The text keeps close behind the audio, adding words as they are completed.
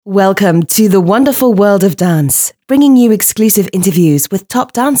Welcome to the wonderful world of dance, bringing you exclusive interviews with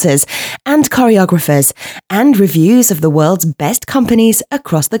top dancers and choreographers and reviews of the world's best companies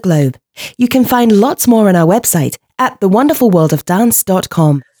across the globe. You can find lots more on our website at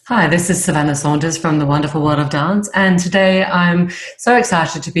thewonderfulworldofdance.com. Hi, this is Savannah Saunders from The Wonderful World of Dance, and today I'm so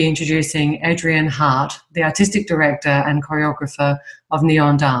excited to be introducing Adrienne Hart, the Artistic Director and Choreographer of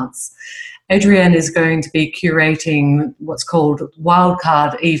Neon Dance. Adrienne is going to be curating what's called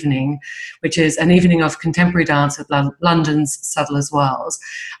Wildcard Evening, which is an evening of contemporary dance at London's Sadler's Wells.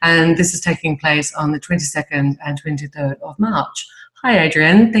 And this is taking place on the 22nd and 23rd of March. Hi,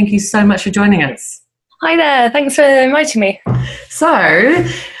 Adrienne. Thank you so much for joining us. Hi there. Thanks for inviting me. So,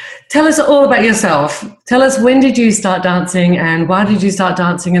 tell us all about yourself. Tell us, when did you start dancing and why did you start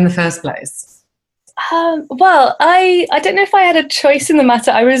dancing in the first place? Well, I don't know if I had a choice in the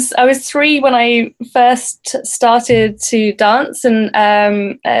matter. I was 3 when I first started to dance, and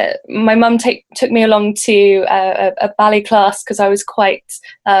my mum took me along to a ballet class because I was quite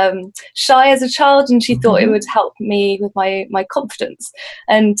shy as a child, and she thought it would help me with my confidence.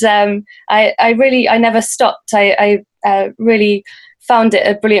 And I never stopped. I really found it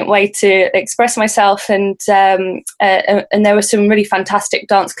a brilliant way to express myself, and there were some really fantastic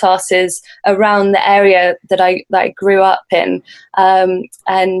dance classes around the area that I grew up in,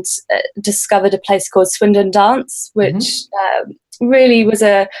 and discovered a place called Swindon Dance, which really was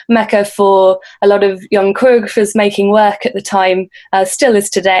a mecca for a lot of young choreographers making work at the time, still is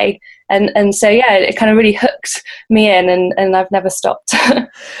today. And so, yeah, it kind of really hooked me in, and I've never stopped.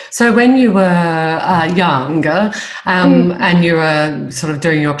 So when you were younger and you were sort of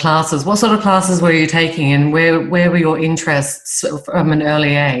doing your classes, what sort of classes were you taking, and where were your interests from an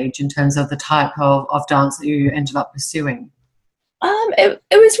early age in terms of the type of dance that you ended up pursuing? It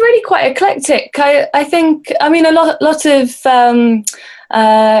was really quite eclectic. I think, I mean, a lot of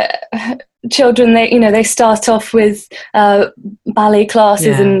children, they start off with ballet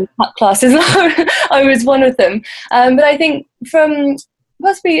classes and tap classes. I was one of them, but I think from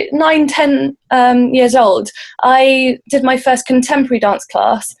possibly 9-10 years old, I did my first contemporary dance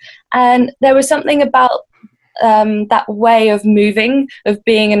class, and there was something about that way of moving, of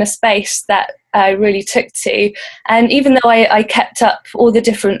being in a space, that I really took to. And even though I kept up all the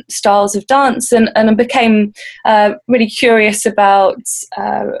different styles of dance, and I became really curious about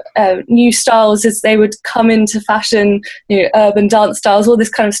new styles as they would come into fashion, urban dance styles, all this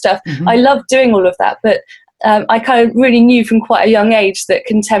kind of stuff. I loved doing all of that, but I kind of really knew from quite a young age that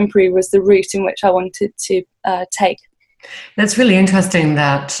contemporary was the route in which I wanted to take. That's really interesting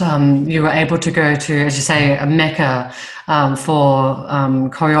that you were able to go to, as you say, a mecca for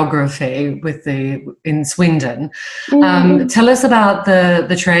choreography in Swindon. Tell us about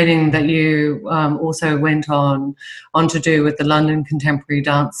the training that you also went on to do with the London Contemporary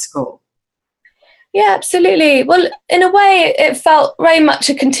Dance School. Yeah, absolutely. Well, in a way, it felt very much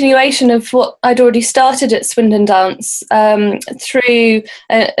a continuation of what I'd already started at Swindon Dance. Through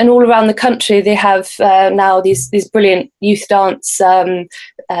and all around the country, they have now these brilliant youth dance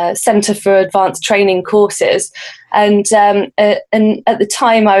centre for advanced training courses. And at the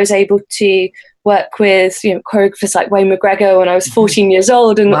time, I was able to work with choreographers like Wayne McGregor when I was 14 years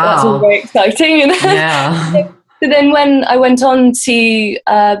old, and that's all very exciting. Yeah. So then when I went on to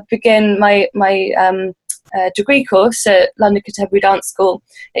begin my degree course at London Contemporary Dance School,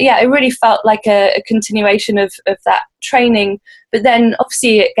 it really felt like a continuation of that training, but then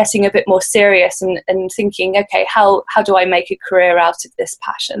obviously getting a bit more serious and thinking, okay, how do I make a career out of this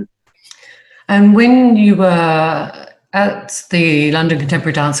passion? And when you were at the London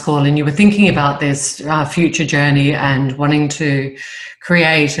Contemporary Dance School and you were thinking about this future journey and wanting to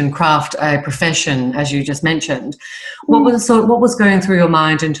create and craft a profession, as you just mentioned, what was going through your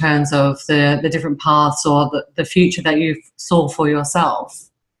mind in terms of the different paths or the future that you saw for yourself?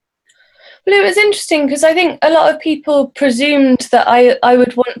 Well, it was interesting because I think a lot of people presumed that I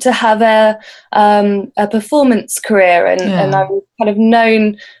would want to have a performance career, and I was kind of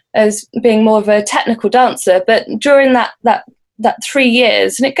known as being more of a technical dancer. But during that 3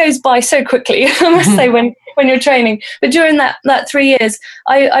 years, and it goes by so quickly, I must say, when you're training, but during that 3 years,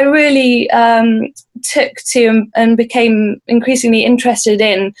 I really took to and became increasingly interested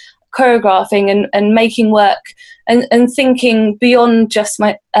in choreographing and making work and thinking beyond just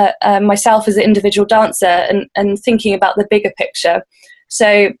myself as an individual dancer and thinking about the bigger picture.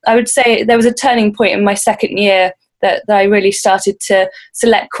 So I would say there was a turning point in my second year that I really started to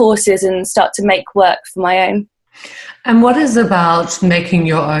select courses and start to make work for my own. And what is about making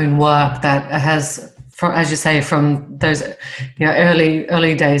your own work that has as you say, from those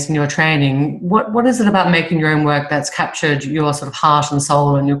early days in your training, what is it about making your own work that's captured your sort of heart and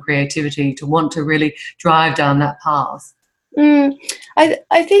soul and your creativity to want to really drive down that path?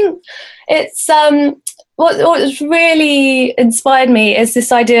 I think it's what's really inspired me is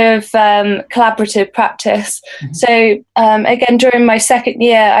this idea of collaborative practice. Mm-hmm. So again, during my second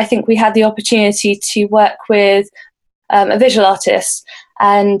year, I think we had the opportunity to work with a visual artist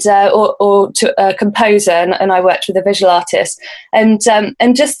and or to a composer, and I worked with a visual artist, and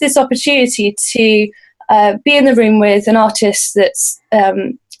just this opportunity to be in the room with an artist that's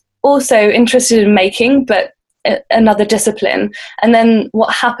also interested in making, but another discipline, and then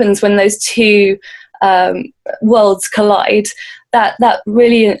what happens when those two worlds collide, that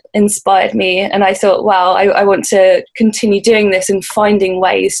really inspired me, and I thought, wow, I want to continue doing this and finding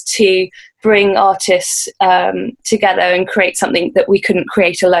ways to bring artists together and create something that we couldn't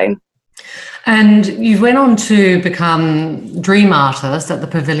create alone. And you went on to become Dream Artist at the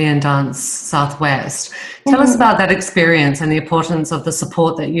Pavilion Dance Southwest. Tell us about that experience and the importance of the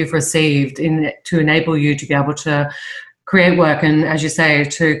support that you've received to enable you to be able to create work and, as you say,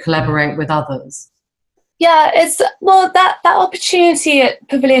 to collaborate with others. Yeah, that opportunity at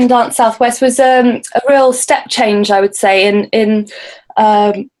Pavilion Dance Southwest was a real step change, I would say, in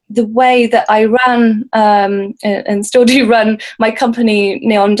the way that I ran and still do run my company,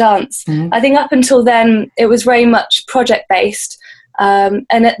 Neon Dance. I think up until then, it was very much project-based. And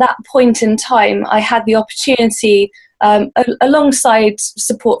at that point in time, I had the opportunity, alongside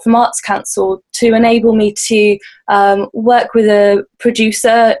support from Arts Council, to enable me to work with a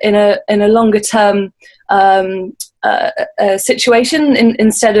producer in a longer-term situation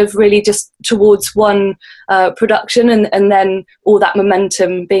instead of really just towards one production and then all that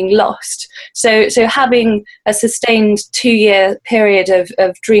momentum being lost. So having a sustained 2-year period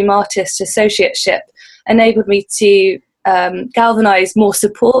of Dream Artist Associateship enabled me to galvanize more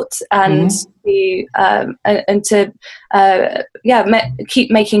support and to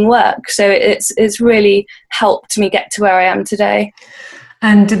keep making work. So it's really helped me get to where I am today.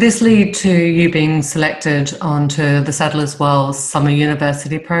 And did this lead to you being selected onto the Sadler's Wells Summer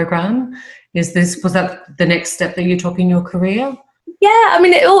University program? Was that the next step that you took in your career? Yeah, I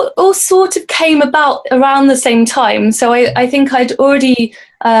mean, it all sort of came about around the same time. So I think I'd already,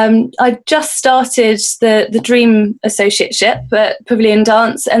 I'd just started the Dream Associateship at Pavilion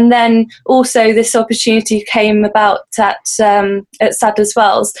Dance, and then also this opportunity came about at Sadler's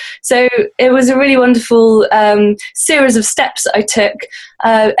Wells. So it was a really wonderful series of steps that I took.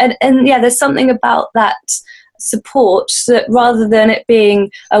 And yeah, there's something about that support that rather than it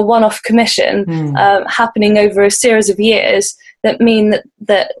being a one-off commission happening over a series of years, that mean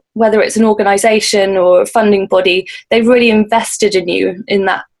that whether it's an organisation or a funding body, they've really invested in you in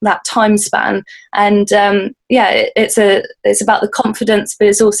that time span. And it's about the confidence, but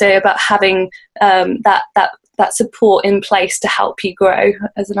it's also about having that support in place to help you grow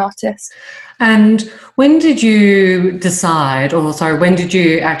as an artist. And when did you when did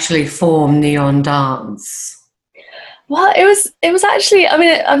you actually form Neon Dance? Well, it was actually, I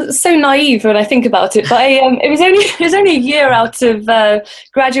mean, I'm so naive when I think about it, but it was only a year out of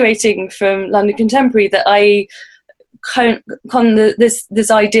graduating from London Contemporary that I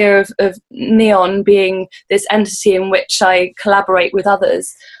this idea of Neon being this entity in which I collaborate with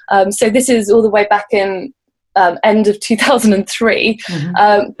others. So this is all the way back in end of 2003.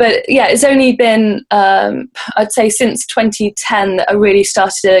 But yeah, it's only been, I'd say since 2010 that I really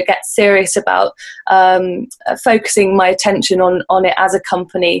started to get serious about focusing my attention on it as a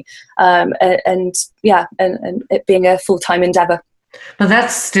company, and it being a full-time endeavour. But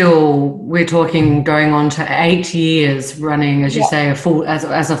that's still, we're talking going on to 8 years running, as you say,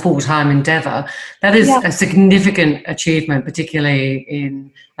 as a full-time endeavour. That is a significant achievement, particularly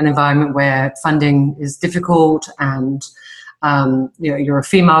in an environment where funding is difficult, and you're a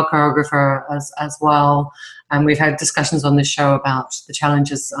female choreographer as well. And we've had discussions on this show about the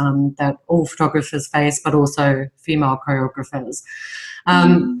challenges that all photographers face, but also female choreographers.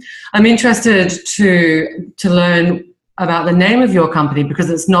 I'm interested to learn about the name of your company, because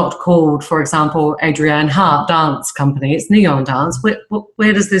it's not called, for example, Adrienne Hart Dance Company. It's Neon Dance.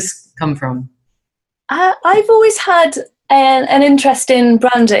 Where does this come from? I've always had an interest in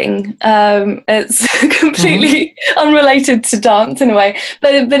branding. It's completely unrelated to dance in a way,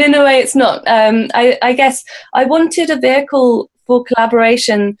 but in a way it's not. I guess I wanted a vehicle for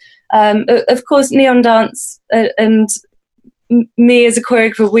collaboration. Of course, Neon Dance and me as a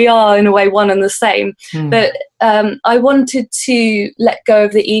choreographer, we are in a way one and the same. But I wanted to let go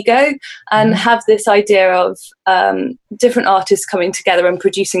of the ego and have this idea of different artists coming together and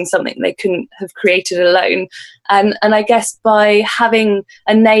producing something they couldn't have created alone. And I guess by having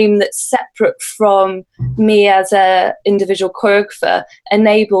a name that's separate from me as an individual choreographer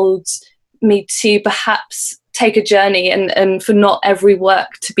enabled me to perhaps take a journey and for not every work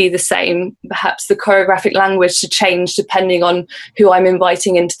to be the same, perhaps the choreographic language to change depending on who I'm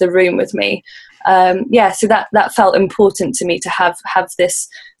inviting into the room with me. So that felt important to me to have this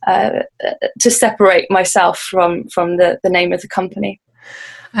to separate myself from the name of the company.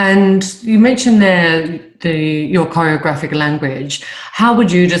 And you mentioned there your choreographic language. How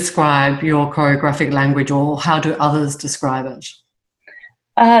would you describe your choreographic language, or how do others describe it?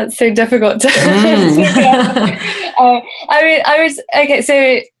 So difficult to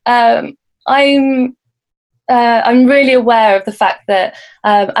I'm really aware of the fact that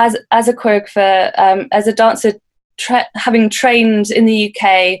as a choreographer, as a dancer, having trained in the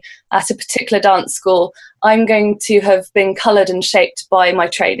UK at a particular dance school, I'm going to have been coloured and shaped by my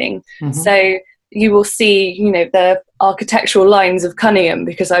training. So you will see, the architectural lines of Cunningham,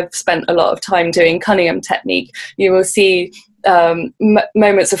 because I've spent a lot of time doing Cunningham technique. You will see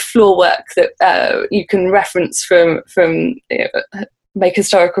moments of floor work that you can reference from make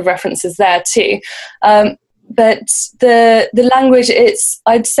historical references there too. But the language,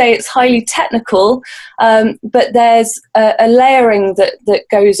 I'd say it's highly technical, but there's a layering that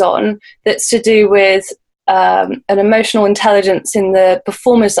goes on that's to do with an emotional intelligence in the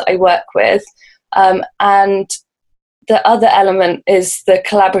performers that I work with, and the other element is the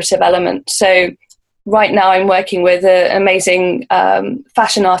collaborative element. So right now I'm working with an amazing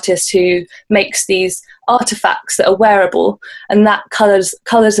fashion artist who makes these artifacts that are wearable, and that colours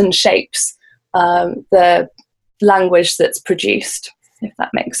and shapes the language that's produced, if that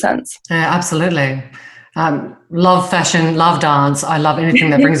makes sense. Yeah, absolutely. Love fashion, love dance. I love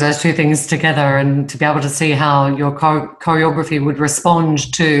anything that brings those two things together, and to be able to see how your choreography would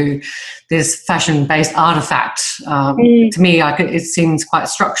respond to this fashion-based artifact. To me, it seems quite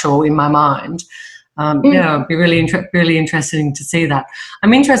structural in my mind. It'd be really interesting to see that.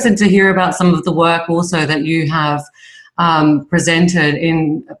 I'm interested to hear about some of the work also that you have presented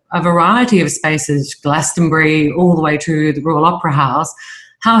in a variety of spaces, Glastonbury all the way to the Royal Opera House.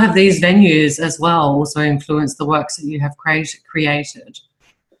 How have these venues as well also influenced the works that you have created?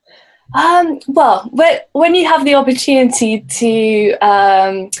 Well, when you have the opportunity to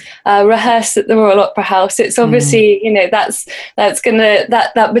rehearse at the Royal Opera House, it's obviously that's gonna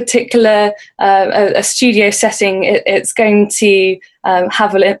that particular a studio setting. It's going to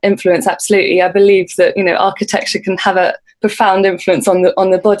have an influence. Absolutely, I believe that architecture can have a profound influence on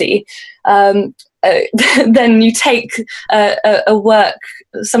the body. Then you take a work,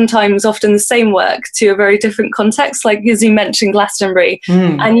 sometimes often the same work, to a very different context, like as you mentioned Glastonbury,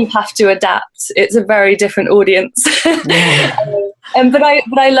 and you have to adapt. It's a very different audience. But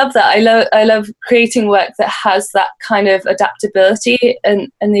I love that. I love creating work that has that kind of adaptability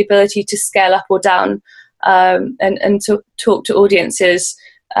and the ability to scale up or down, and to talk to audiences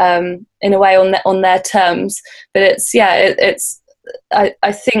in a way on their terms. But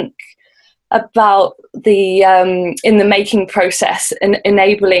I think about the in the making process and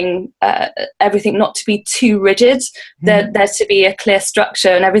enabling everything not to be too rigid, there to be a clear structure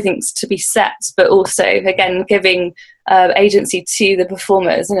and everything's to be set, but also again giving agency to the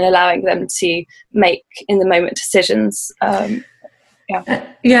performers and allowing them to make in the moment decisions. And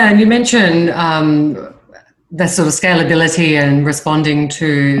you mentioned the sort of scalability and responding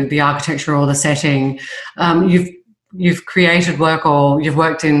to the architecture or the setting. You've created work, or you've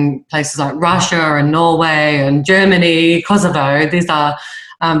worked in places like Russia and Norway and Germany, Kosovo. These are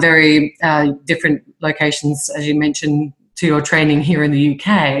very different locations, as you mentioned, to your training here in the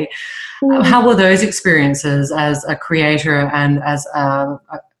UK. How were those experiences as a creator and as an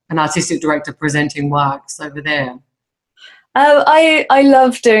artistic director presenting works over there? I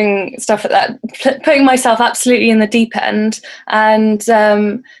love doing stuff like that, putting myself absolutely in the deep end, and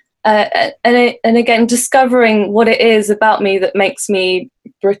again discovering what it is about me that makes me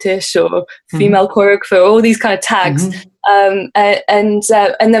British or female choreographer, all these kind of tags, and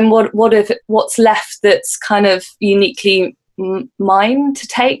then what's left that's kind of uniquely mine to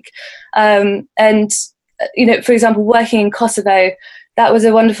take, and for example, working in Kosovo, that was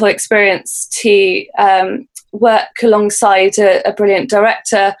a wonderful experience to work alongside a brilliant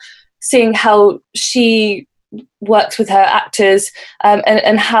director, seeing how she works with her actors,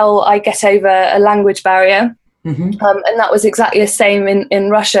 and how I get over a language barrier. And that was exactly the same in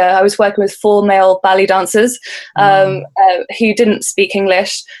Russia. I was working with 4 male ballet dancers who didn't speak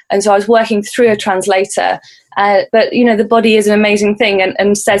English. And so I was working through a translator. But, you know, the body is an amazing thing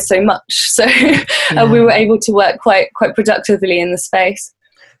and says so much. So we were able to work quite productively in the space.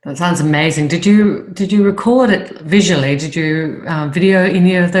 That sounds amazing. Did you record it visually? Did you video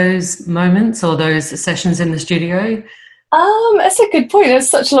any of those moments or those sessions in the studio? That's a good point. It's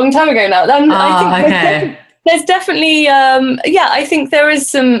such a long time ago now. I think there's definitely, I think there is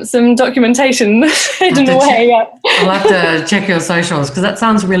some documentation hidden away. I'll have to check your socials, because that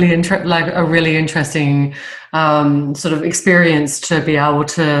sounds really like a really interesting sort of experience to be able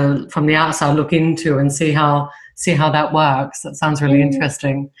to, from the outside, look into and see how that works. That sounds really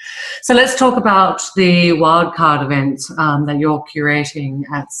interesting. So let's talk about the Wildcard event that you're curating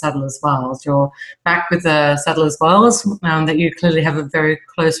at Sadler's Wells. You're back with the Sadler's Wells that you clearly have a very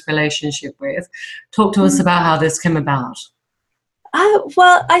close relationship with. Talk to us about how this came about.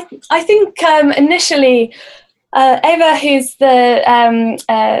 Well, I think initially Eva, who's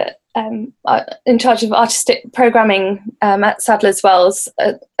the in charge of artistic programming at Sadler's Wells,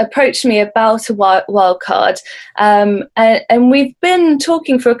 approached me about a wildcard, and we've been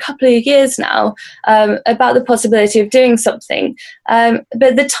talking for a couple of years now about the possibility of doing something. But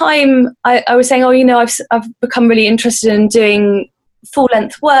at the time, I was saying, I've become really interested in doing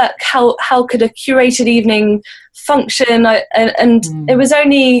full-length work. How could a curated evening function? It was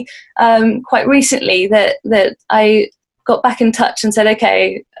only quite recently that I got back in touch and said,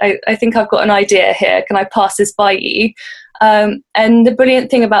 okay, I think I've got an idea here. Can I pass this by you? And the brilliant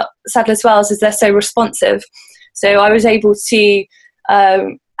thing about Sadler's Wells is they're so responsive. So I was able to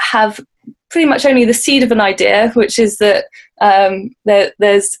have pretty much only the seed of an idea, which is that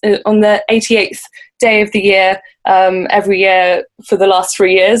there's on the 88th day of the year, every year for the last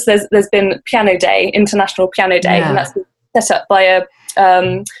 3 years, there's been Piano Day, International Piano Day, and that's been set up by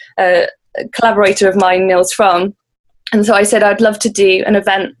a collaborator of mine, Niels Fromm. And so I said I'd love to do an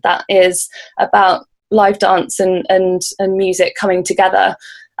event that is about live dance and music coming together,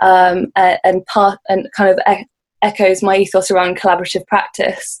 and kind of echoes my ethos around collaborative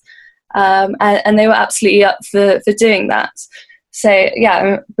practice. And they were absolutely up for doing that. So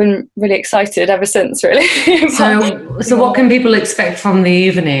yeah, I've been really excited ever since, really. So what can people expect from the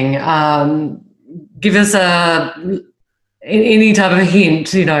evening? Give us any type of hint,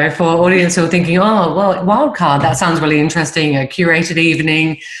 for audience who are thinking, oh, well, Wildcard, that sounds really interesting, a curated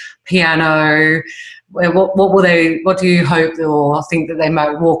evening, piano. What do you hope or think that they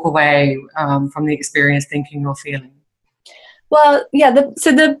might walk away from the experience thinking or feeling? Well, yeah,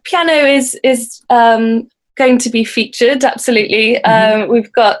 so the piano is going to be featured, absolutely.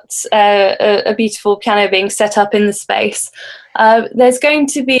 We've got a beautiful piano being set up in the space. There's going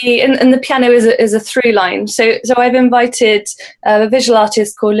to be, and the piano is a through line. So I've invited a visual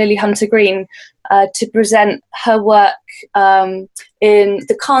artist called Lily Hunter Green to present her work in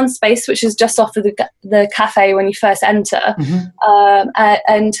the Khan space, which is just off of the cafe when you first enter.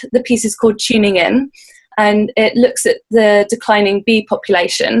 And the piece is called Tuning In, and it looks at the declining bee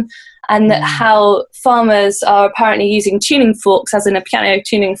population and how farmers are apparently using tuning forks, as in a piano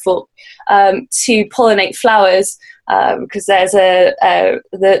tuning fork, to pollinate flowers, because there's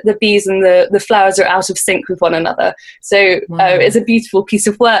the bees and the flowers are out of sync with one another. So it's a beautiful piece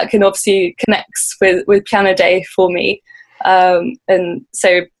of work, and obviously connects with Piano Day for me. And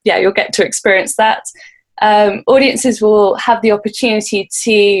so, yeah, you'll get to experience that. Audiences will have the opportunity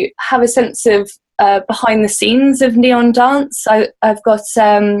to have a sense of behind the scenes of neon dance. I've got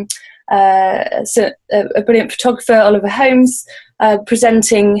a brilliant photographer, Oliver Holmes,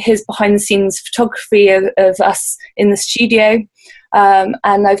 presenting his behind the scenes photography of us in the studio. And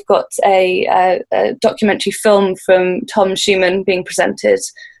I've got a documentary film from Tom Schumann being presented.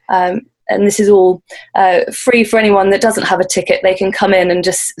 And this is all free for anyone that doesn't have a ticket. They can come in and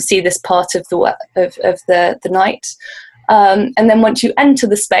just see this part of the night. And then once you enter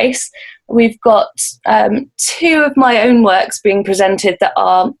the space, we've got 2 of my own works being presented that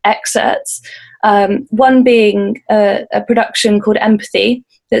are excerpts. One being a production called Empathy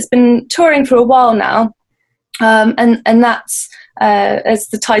that's been touring for a while now. And that's, as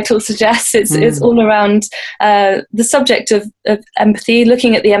the title suggests, it's all around the subject of empathy,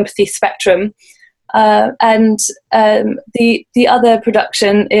 looking at the empathy spectrum. And the other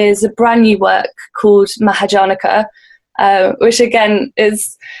production is a brand new work called Mahajanika, which again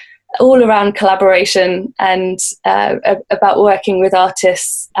is all around collaboration and about working with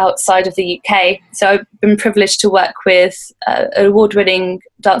artists outside of the UK. So I've been privileged to work with an award-winning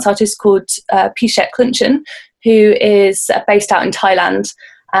dance artist called Pishet Klunchan, who is based out in Thailand,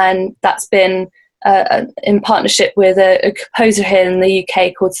 and that's been in partnership with a composer here in the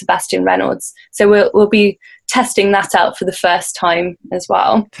UK called Sebastian Reynolds. So we'll be testing that out for the first time as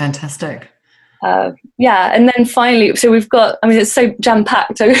well. Fantastic. And then finally, so we've got, I mean, it's so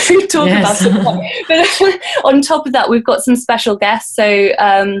jam-packed, so we talk about it. But on top of that, we've got some special guests.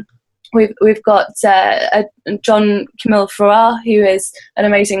 So we've got John Camille Farrar, who is an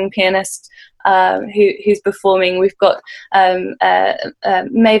amazing pianist, who's performing. We've got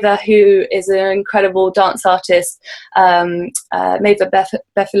Maeva, who is an incredible dance artist, Maeva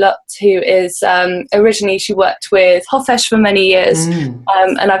Befilot, who is originally, she worked with Hofesh for many years,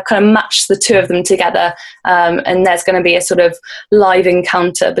 and I've kind of matched the two of them together, and there's going to be a sort of live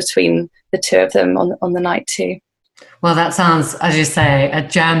encounter between the two of them on the night too. Well, that sounds, as you say, a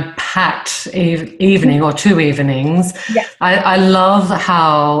jam-packed evening or 2 evenings. Yeah. I love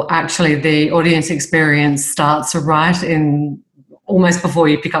how actually the audience experience starts right in almost before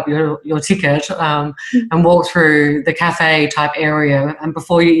you pick up your ticket and walk through the cafe type area, and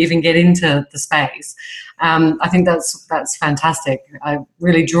before you even get into the space. I think that's fantastic.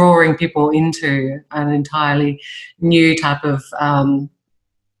 Really drawing people into an entirely new type of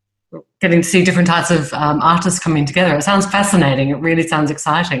getting to see different types of artists coming together. It sounds fascinating. It really sounds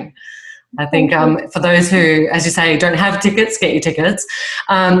exciting. I think for those who, as you say, don't have tickets, get your tickets.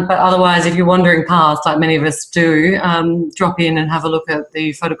 But otherwise, if you're wandering past, like many of us do, drop in and have a look at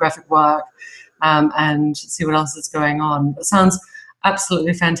the photographic work and see what else is going on. It sounds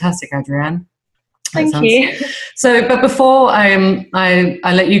absolutely fantastic, Adrienne. Thank you. So, but before I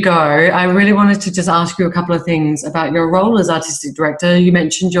let you go, I really wanted to just ask you a couple of things about your role as artistic director. You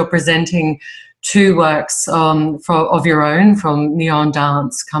mentioned you're presenting 2 works of your own from Neon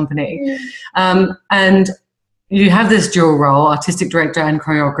Dance Company, and you have this dual role, artistic director and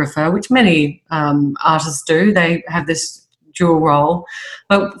choreographer, which many artists do. They have this dual role.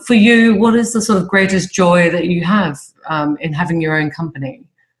 But for you, what is the sort of greatest joy that you have in having your own company?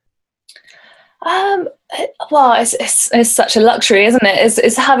 Well, it's such a luxury, isn't it?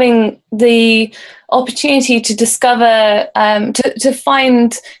 It's having the opportunity to discover, to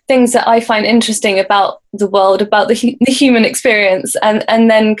find things that I find interesting about the world, about the human experience,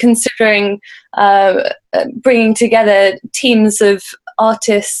 and then considering bringing together teams of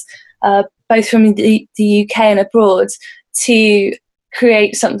artists, both from the UK and abroad, to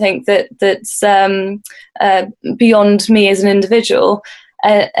create something that's beyond me as an individual.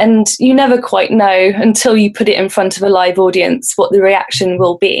 And you never quite know until you put it in front of a live audience what the reaction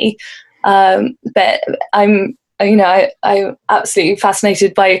will be. But I'm absolutely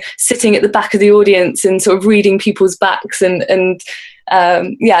fascinated by sitting at the back of the audience and sort of reading people's backs, and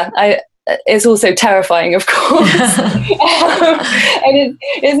it's also terrifying, of course. And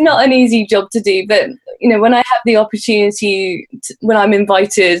it's not an easy job to do, but when I have the opportunity when I'm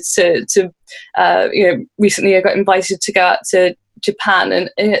invited to recently I got invited to go out to Japan, and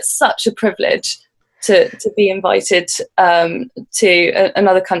it's such a privilege to be invited to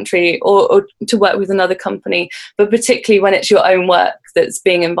another country or to work with another company, but particularly when it's your own work that's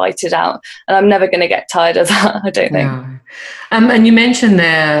being invited out, and I'm never going to get tired of that, I don't think. No. And you mentioned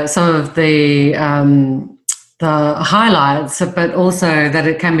there some of the highlights, but also that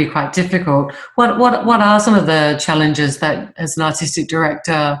it can be quite difficult. What are some of the challenges that, as an artistic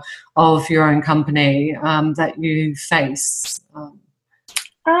director of your own company, that you face?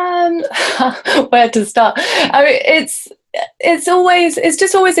 Where to start? I mean, it's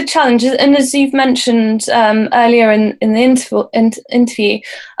just always a challenge, and as you've mentioned earlier in the interview,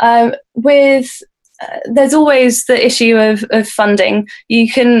 with there's always the issue of funding. You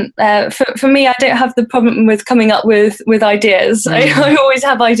can, for me, I don't have the problem with coming up with ideas. I always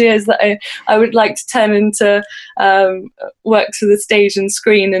have ideas that I would like to turn into works for the stage and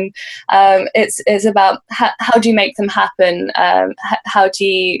screen, and it's about how do you make them happen? How do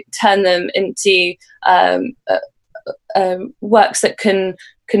you turn them into works that can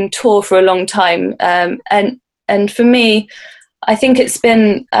tour for a long time? And for me, I think it's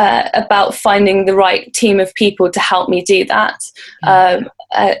been about finding the right team of people to help me do that,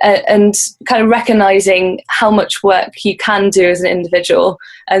 and kind of recognizing how much work you can do as an individual,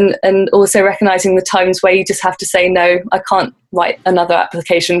 and also recognizing the times where you just have to say, no, I can't write another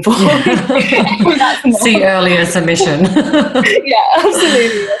application for you. See earlier submission. Yeah,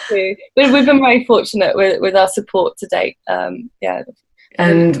 absolutely. But we've been very fortunate with our support to date.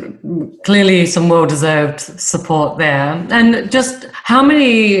 And clearly some well-deserved support there. And just how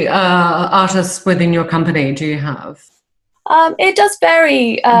many artists within your company do you have? It does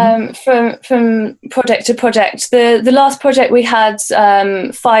vary from project to project. The last project we had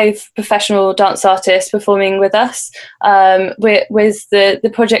 5 professional dance artists performing with us. With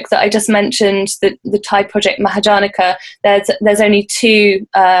the project that I just mentioned, the Thai project Mahajanika, there's only 2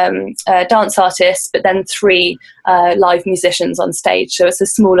 dance artists, but then 3 live musicians on stage. So it's a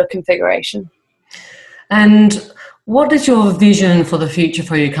smaller configuration. And what is your vision for the future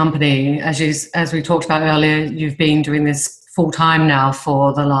for your company? As we talked about earlier, you've been doing this full time now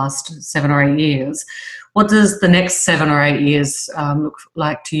for the last 7 or 8 years. What does the next 7 or 8 years look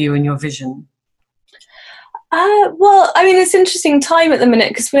like to you and your vision? Well, I mean, it's an interesting time at the minute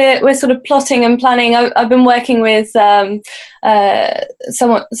because we're sort of plotting and planning. I've been working with someone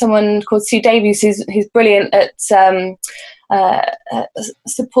called Sue Davies, who's brilliant at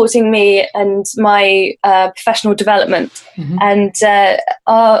supporting me and my professional development. And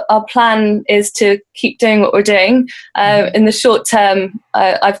our plan is to keep doing what we're doing. In the short term,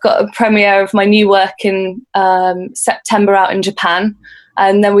 I've got a premiere of my new work in September out in Japan.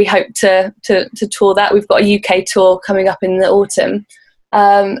 And then we hope to tour that. We've got a UK tour coming up in the autumn.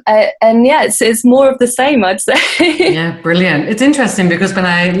 And yeah, it's more of the same, I'd say. Yeah, brilliant. It's interesting because when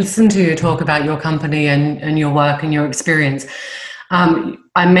I listen to you talk about your company and your work and your experience,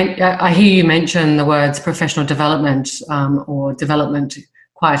 I hear you mention the words professional development or development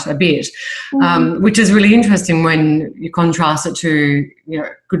quite a bit, which is really interesting when you contrast it to,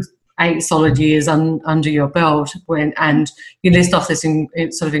 good 8 solid years under your belt, and you list off this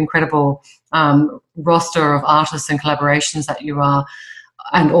sort of incredible roster of artists and collaborations that you are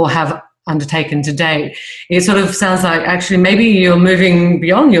or have undertaken to date. It sort of sounds like actually maybe you're moving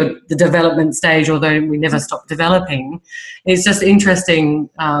beyond the development stage, although we never stop developing. It's just interesting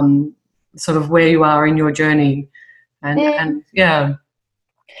sort of where you are in your journey. And yeah.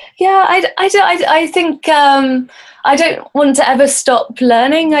 Yeah, I think I don't want to ever stop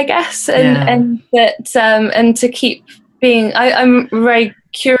learning, I guess, and to keep being. I'm a very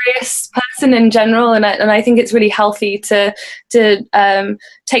curious person in general, and I think it's really healthy to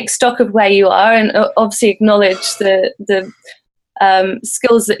take stock of where you are and obviously acknowledge the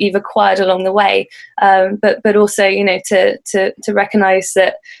skills that you've acquired along the way, but also to recognise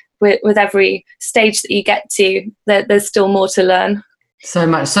that with every stage that you get to, there's still more to learn. So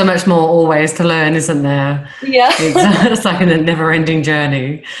much more always to learn, isn't there? Yeah. It's like a never-ending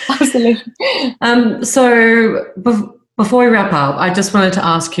journey. Absolutely. So before we wrap up, I just wanted to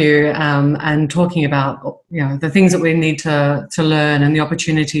ask you, and talking about the things that we need to learn and the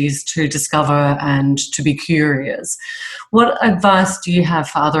opportunities to discover and to be curious. What advice do you have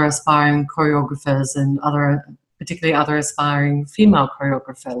for other aspiring choreographers and particularly other aspiring female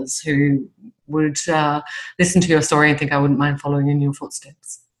choreographers who would listen to your story and think I wouldn't mind following in your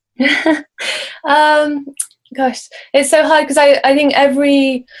footsteps? Gosh, it's so hard because I think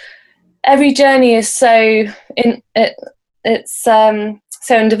every journey is so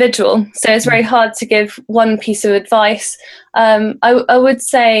so individual. So it's very hard to give one piece of advice. I would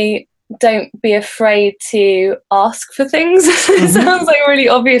say don't be afraid to ask for things. It sounds like really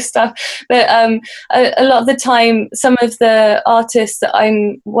obvious stuff, but a lot of the time, some of the artists that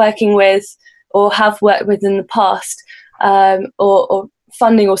I'm working with or have worked with in the past, or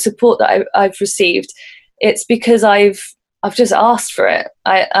funding or support that I've received, it's because I've just asked for it.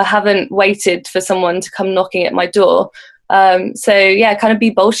 I haven't waited for someone to come knocking at my door. So yeah, kind of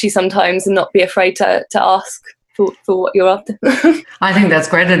be bolshy sometimes and not be afraid to ask for what you're after. I think that's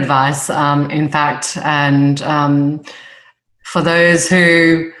great advice, in fact. And for those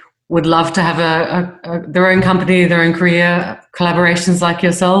who would love to have their own company, their own career, collaborations like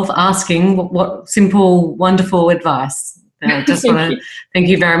yourself, asking what simple, wonderful advice. I just want to thank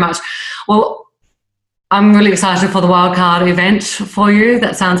you very much. Well, I'm really excited for the Wildcard event for you.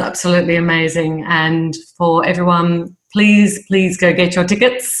 That sounds absolutely amazing. And for everyone, please go get your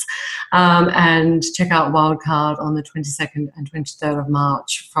tickets and check out Wildcard on the 22nd and 23rd of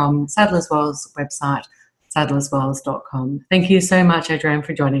March from Sadler's Wells website, sadlerswells.com. Thank you so much, Adrienne,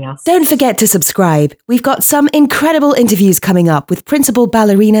 for joining us. Don't forget to subscribe. We've got some incredible interviews coming up with principal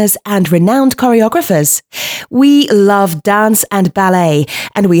ballerinas and renowned choreographers. We love dance and ballet,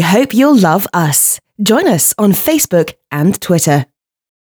 and we hope you'll love us. Join us on Facebook and Twitter.